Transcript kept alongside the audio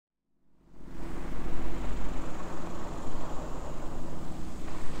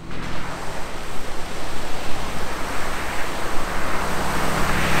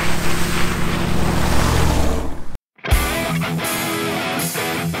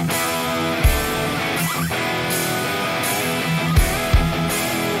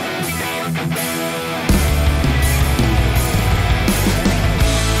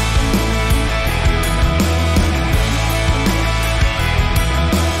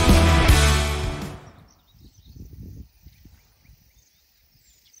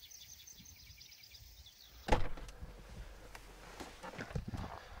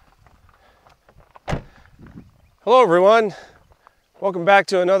Hello everyone, welcome back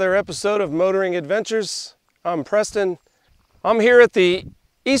to another episode of Motoring Adventures. I'm Preston. I'm here at the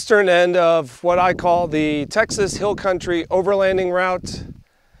eastern end of what I call the Texas Hill Country Overlanding Route.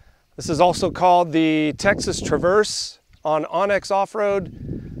 This is also called the Texas Traverse on OnX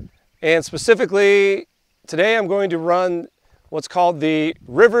Offroad. And specifically, today I'm going to run what's called the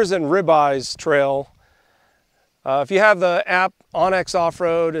Rivers and Ribeyes Trail. If you have the app OnX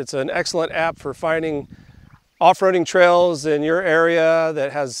Offroad, it's an excellent app for finding off-roading trails in your area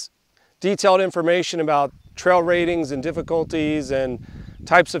that has detailed information about trail ratings and difficulties and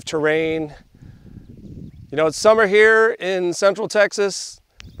types of terrain. You know, it's summer here in Central Texas,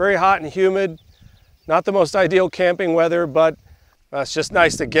 very hot and humid. Not the most ideal camping weather, but it's just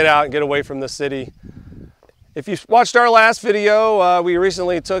nice to get out and get away from the city. If you watched our last video, we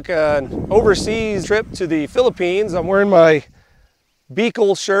recently took an overseas trip to the Philippines. I'm wearing my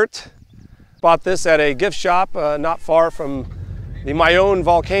Beagle shirt. Bought this at a gift shop not far from the Mayon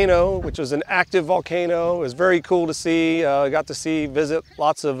volcano, which was an active volcano. It was very cool to see. Got to visit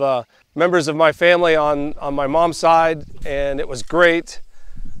lots of members of my family on my mom's side, and it was great.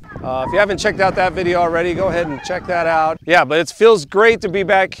 If you haven't checked out that video already, go ahead and check that out. Yeah, but it feels great to be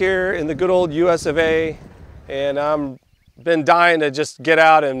back here in the good old US of A, and I'm been dying to just get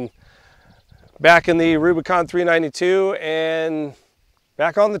out and back in the Rubicon 392 and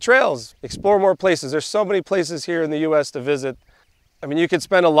back on the trails, explore more places. There's so many places here in the US to visit. I mean, you could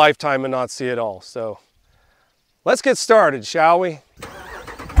spend a lifetime and not see it all. So let's get started, shall we?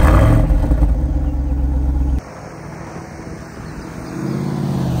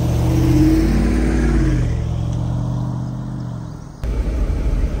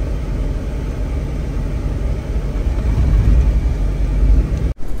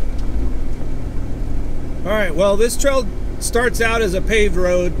 All right, well, this trail starts out as a paved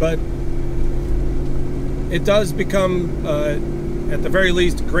road, but it does become, at the very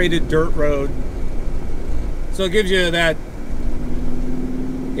least, graded dirt road. So it gives you that,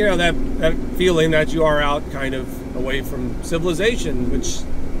 you know, that feeling that you are out kind of away from civilization, which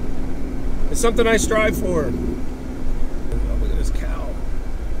is something I strive for. Oh, look at this cow.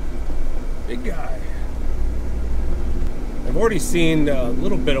 Big guy. I've already seen a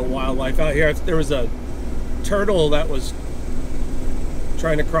little bit of wildlife out here. There was a turtle that was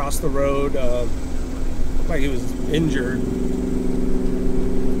trying to cross the road. Looked like he was injured.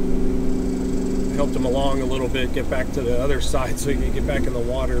 I helped him along a little bit, get back to the other side so he could get back in the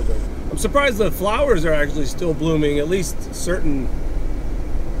water. But I'm surprised the flowers are actually still blooming. At least a certain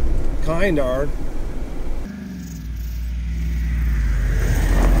kind are.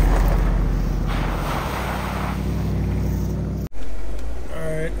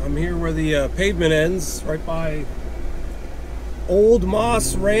 Alright, I'm here where the pavement ends, right by Old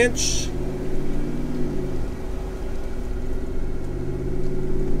Moss Ranch.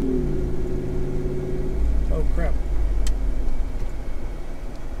 Oh crap.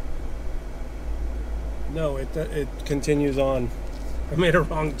 No, it continues on. I made a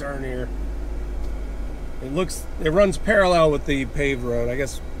wrong turn here. It runs parallel with the paved road. I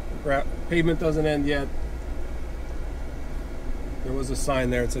guess pavement doesn't end yet. There was a sign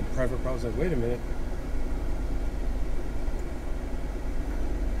there that said private property. I was like, wait a minute.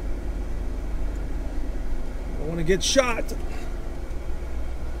 I want to get shot. It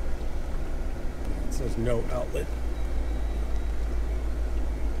says no outlet.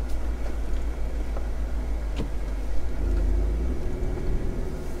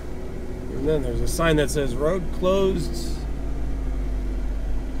 And then there's a sign that says road closed.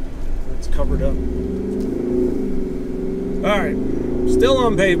 It's covered up. All right, still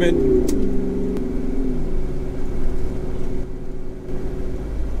on pavement.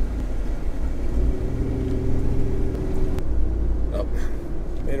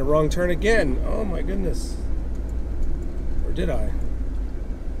 Made a wrong turn again. Oh my goodness. Or did I?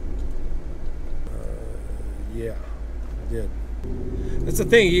 Yeah, I did. That's the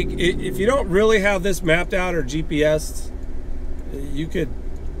thing. If you don't really have this mapped out or GPS, you could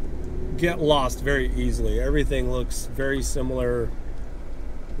get lost very easily. Everything looks very similar.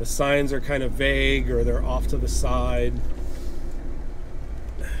 The signs are kind of vague or they're off to the side.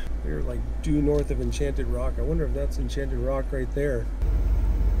 They're like due north of Enchanted Rock. I wonder if that's Enchanted Rock right there.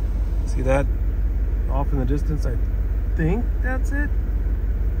 See that off in the distance? I think that's it.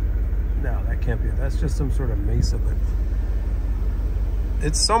 No, that can't be it. That's just some sort of mesa, but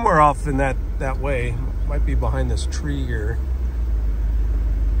it's somewhere off in that way. Might be behind this tree here.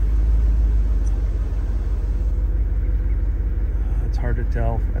 It's hard to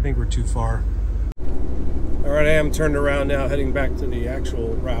tell. I think we're too far. All right, I am turned around now, heading back to the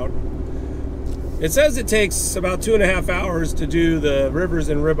actual route. It says it takes about 2.5 hours to do the Rivers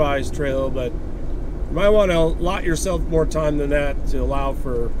and Ribeyes trail, but you might want to allot yourself more time than that to allow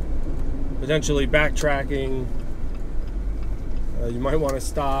for potentially backtracking. You might want to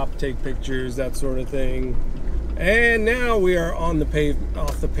stop, take pictures, that sort of thing. And now we are on the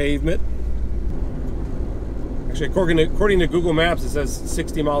off the pavement. Actually, according to Google Maps, it says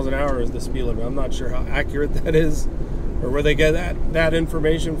 60 miles an hour is the speed limit. I'm not sure how accurate that is, or where they get that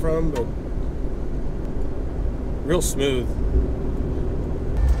information from, but real smooth.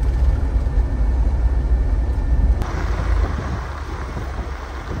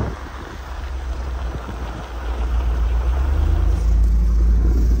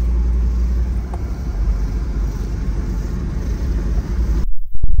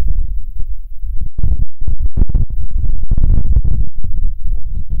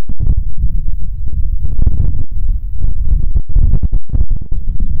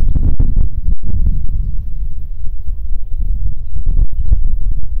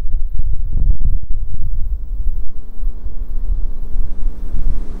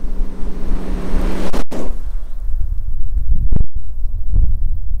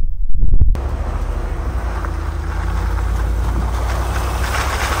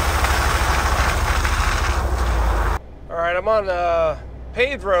 I'm on a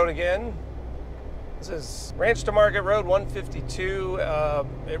paved road again. This is Ranch to Market Road 152.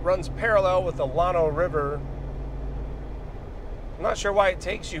 It runs parallel with the Llano River. I'm not sure why it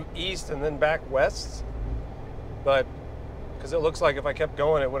takes you east and then back west, but because it looks like if I kept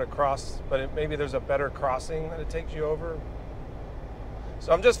going it would have crossed, but maybe there's a better crossing that it takes you over.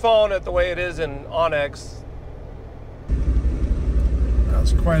 So I'm just following it the way it is in OnX.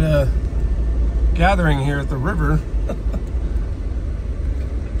 That's quite a gathering here at the river.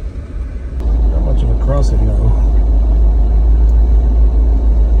 Not much of a crossing though.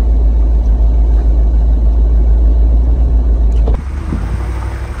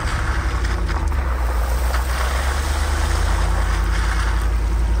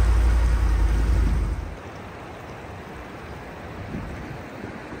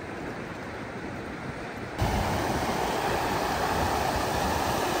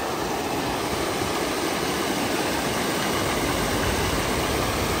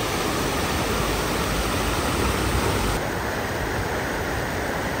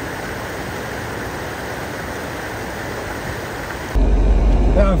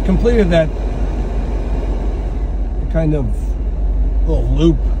 Now I've completed that kind of little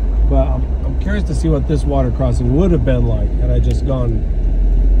loop, but I'm curious to see what this water crossing would have been like had I just gone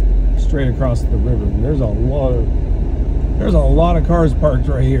straight across the river. And there's a lot of cars parked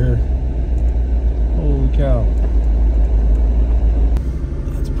right here. Holy cow.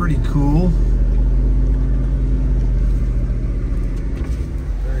 That's pretty cool.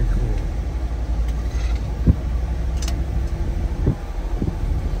 Very cool.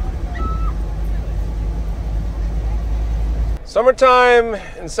 Summertime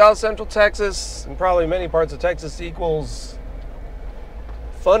in South Central Texas, and probably many parts of Texas, equals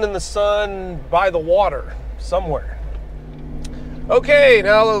fun in the sun by the water somewhere. Okay,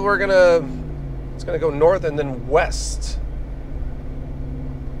 now it's gonna go north and then west.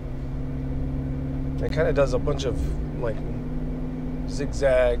 It kind of does a bunch of like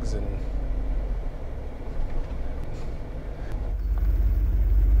zigzags and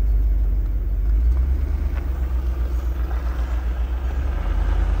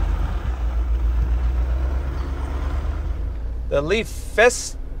the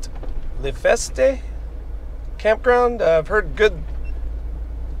Leifeste Campground. I've heard good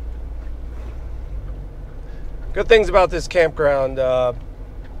things about this campground. I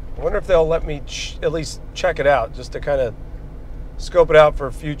wonder if they'll let me at least check it out, just to kind of scope it out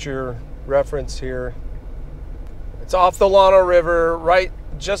for future reference here. It's off the Llano River, right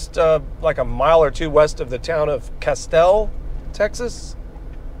just like a mile or two west of the town of Castell, Texas.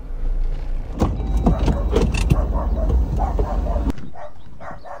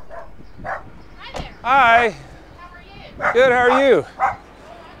 Hi. How are you? Good, how are you?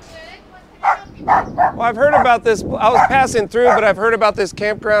 Well, I've heard about this. I was passing through, but I've heard about this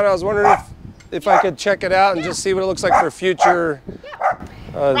campground. I was wondering if I could check it out and just see what it looks like for future.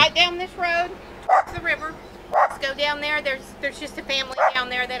 Right down this road, towards the river. Let's go down there. There's just a family down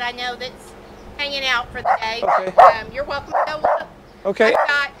there that I know that's hanging out for the day. Okay. You're welcome to go look. Okay.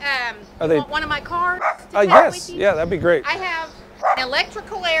 I've got, want one of my cars to take yes. with you? Yeah, that'd be great. I have an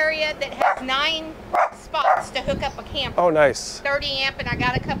electrical area that has 9 spots to hook up a camper. Oh, nice. 30 amp, and I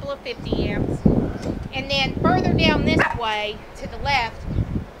got a couple of 50 amps. And then further down this way to the left,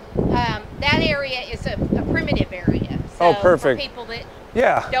 that area is a primitive area. So oh, perfect. For people that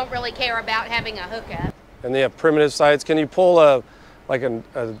Yeah. don't really care about having a hookup. And they have primitive sites. Can you pull a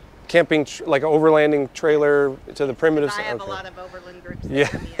camping, like an overlanding trailer to the primitive site? I have a lot of overland groups that Yeah.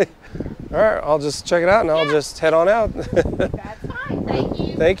 come in. All right, I'll just check it out and I'll just head on out. That's fine, thank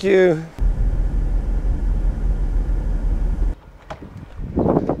you. Thank you.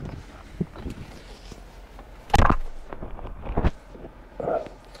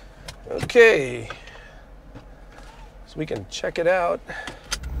 Okay, so we can check it out.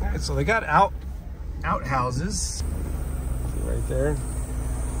 All right, so they got outhouses right there.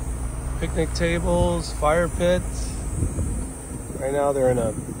 Picnic tables, fire pits. Right now they're in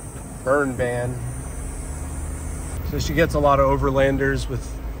a burn ban. So she gets a lot of overlanders with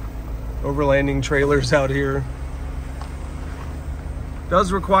overlanding trailers out here.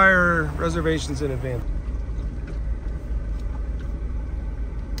 Does require reservations in advance.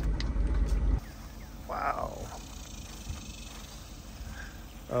 Wow.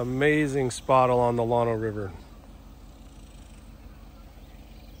 Amazing spot along the Llano River.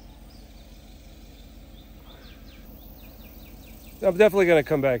 I'm definitely going to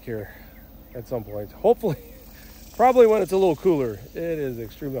come back here at some point. Hopefully, probably when it's a little cooler. It is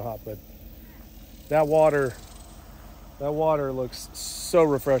extremely hot, but that water looks so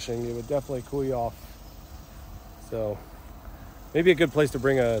refreshing. It would definitely cool you off. So maybe a good place to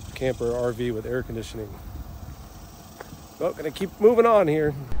bring a camper RV with air conditioning. Well, gonna keep moving on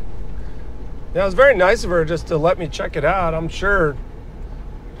here. Yeah, it was very nice of her just to let me check it out. I'm sure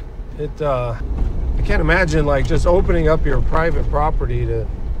it, I can't imagine like just opening up your private property to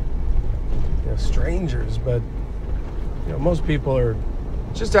strangers, but most people are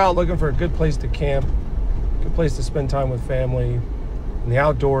just out looking for a good place to camp, good place to spend time with family in the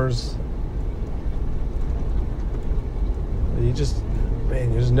outdoors. You just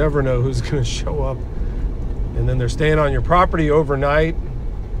never know who's going to show up, and then they're staying on your property overnight.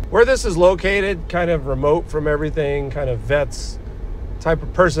 Where this is located, kind of remote from everything, kind of vets type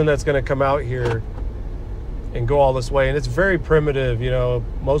of person that's going to come out here and go all this way. And it's very primitive, a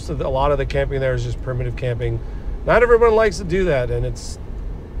lot of the camping there is just primitive camping. Not everyone likes to do that, and it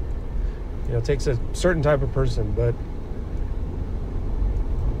takes a certain type of person, but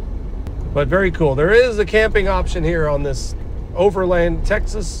very cool. There is a camping option here on this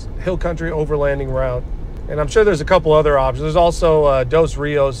Texas Hill Country Overlanding Route, and I'm sure there's a couple other options. There's also Dos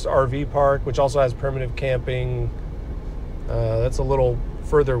Rios RV Park, which also has primitive camping. That's a little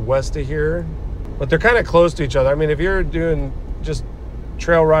further west of here, but they're kind of close to each other. I mean, if you're doing just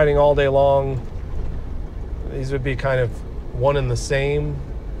trail riding all day long, these would be kind of one and the same.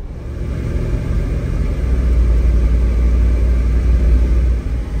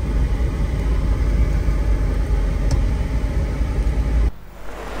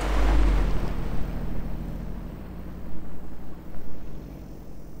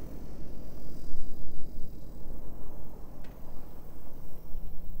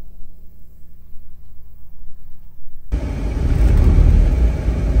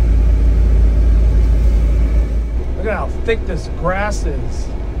 Look at how thick this grass is.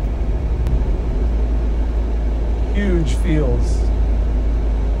 Huge fields.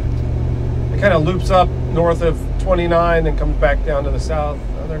 It kind of loops up north of 29 and comes back down to the south.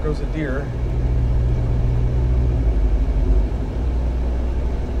 Oh, there goes a deer.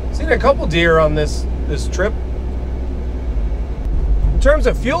 Seen a couple deer on this trip. In terms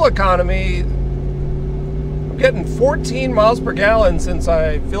of fuel economy, I'm getting 14 miles per gallon since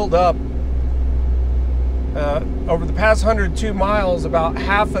I filled up. Over the past 102 miles, about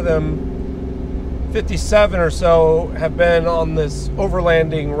half of them, 57 or so, have been on this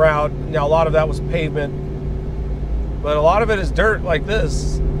overlanding route. Now, a lot of that was pavement, but a lot of it is dirt like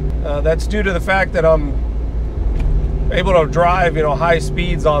this. That's due to the fact that I'm able to drive, high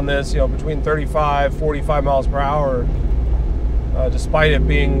speeds on this, between 35, 45 miles per hour, despite it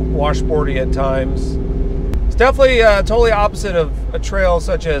being washboardy at times. It's definitely totally opposite of a trail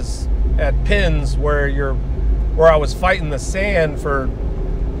such as at Pins, where I was fighting the sand for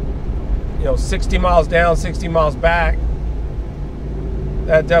 60 miles down, 60 miles back.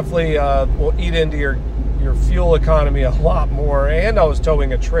 That definitely will eat into your fuel economy a lot more. And I was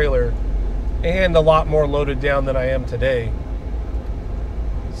towing a trailer and a lot more loaded down than I am today.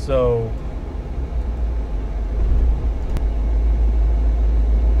 So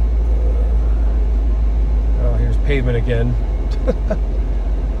oh, here's pavement again.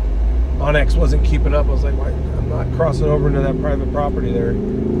 OnX wasn't keeping up. I was like, why? I'm not crossing over into that private property there.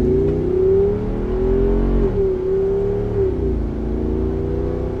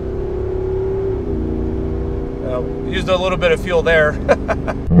 Used a little bit of fuel there.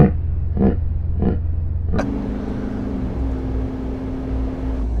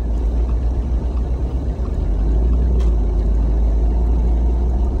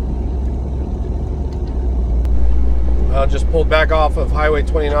 Just pulled back off of Highway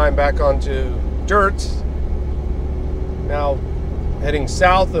 29 back onto dirt. Now heading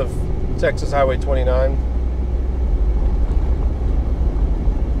south of Texas Highway 29.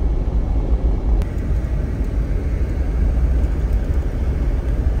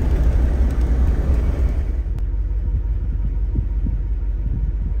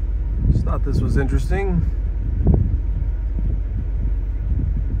 Just thought this was interesting.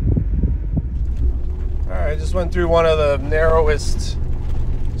 I just went through one of the narrowest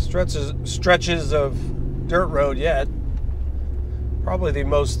stretches of dirt road yet. Probably the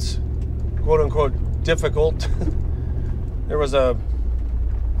most quote-unquote difficult. There was a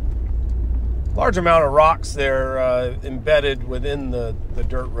large amount of rocks there embedded within the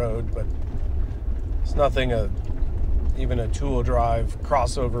dirt road, but it's nothing even a two-wheel drive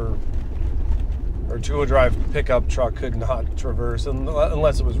crossover or two-wheel drive pickup truck could not traverse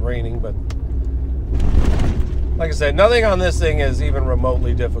unless it was raining. But like I said, nothing on this thing is even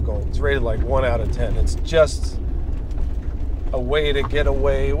remotely difficult. It's rated like 1 out of 10. It's just a way to get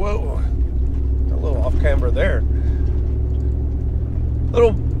away. Whoa, a little off camber there.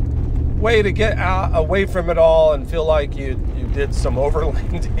 Little way to get away from it all and feel like you did some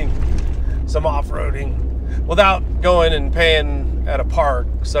overlanding, some off-roading, without going and paying at a park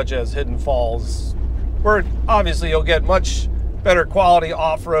such as Hidden Falls, where obviously you'll get much better quality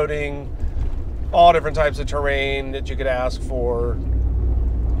off-roading, all different types of terrain that you could ask for,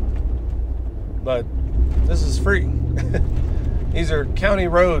 but this is free. These are county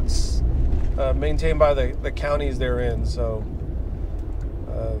roads maintained by the counties they're in, so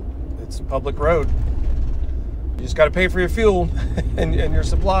it's a public road. You just got to pay for your fuel and your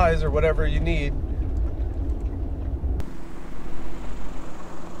supplies or whatever you need.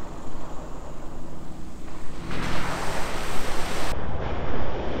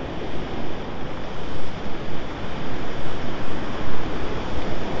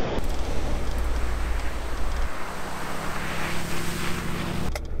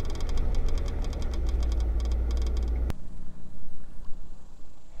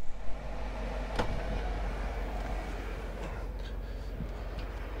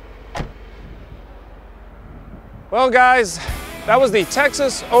 Well guys, that was the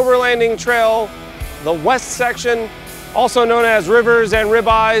Texas Overlanding Trail, the west section, also known as Rivers and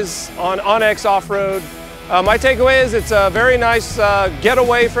Ribeyes on OnX Offroad. My takeaway is it's a very nice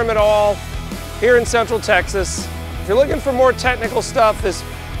getaway from it all here in Central Texas. If you're looking for more technical stuff, this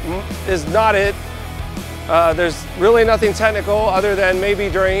is not it. There's really nothing technical other than maybe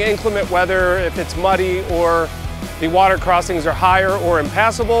during inclement weather if it's muddy or the water crossings are higher or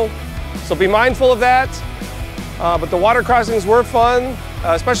impassable. So be mindful of that. But the water crossings were fun,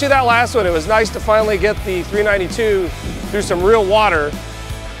 especially that last one. It was nice to finally get the 392 through some real water.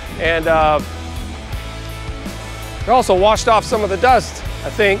 And it also washed off some of the dust, I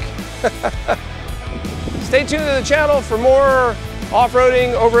think. Stay tuned to the channel for more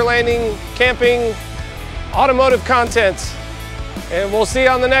off-roading, overlanding, camping, automotive content. And we'll see you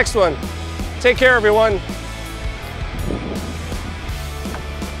on the next one. Take care, everyone.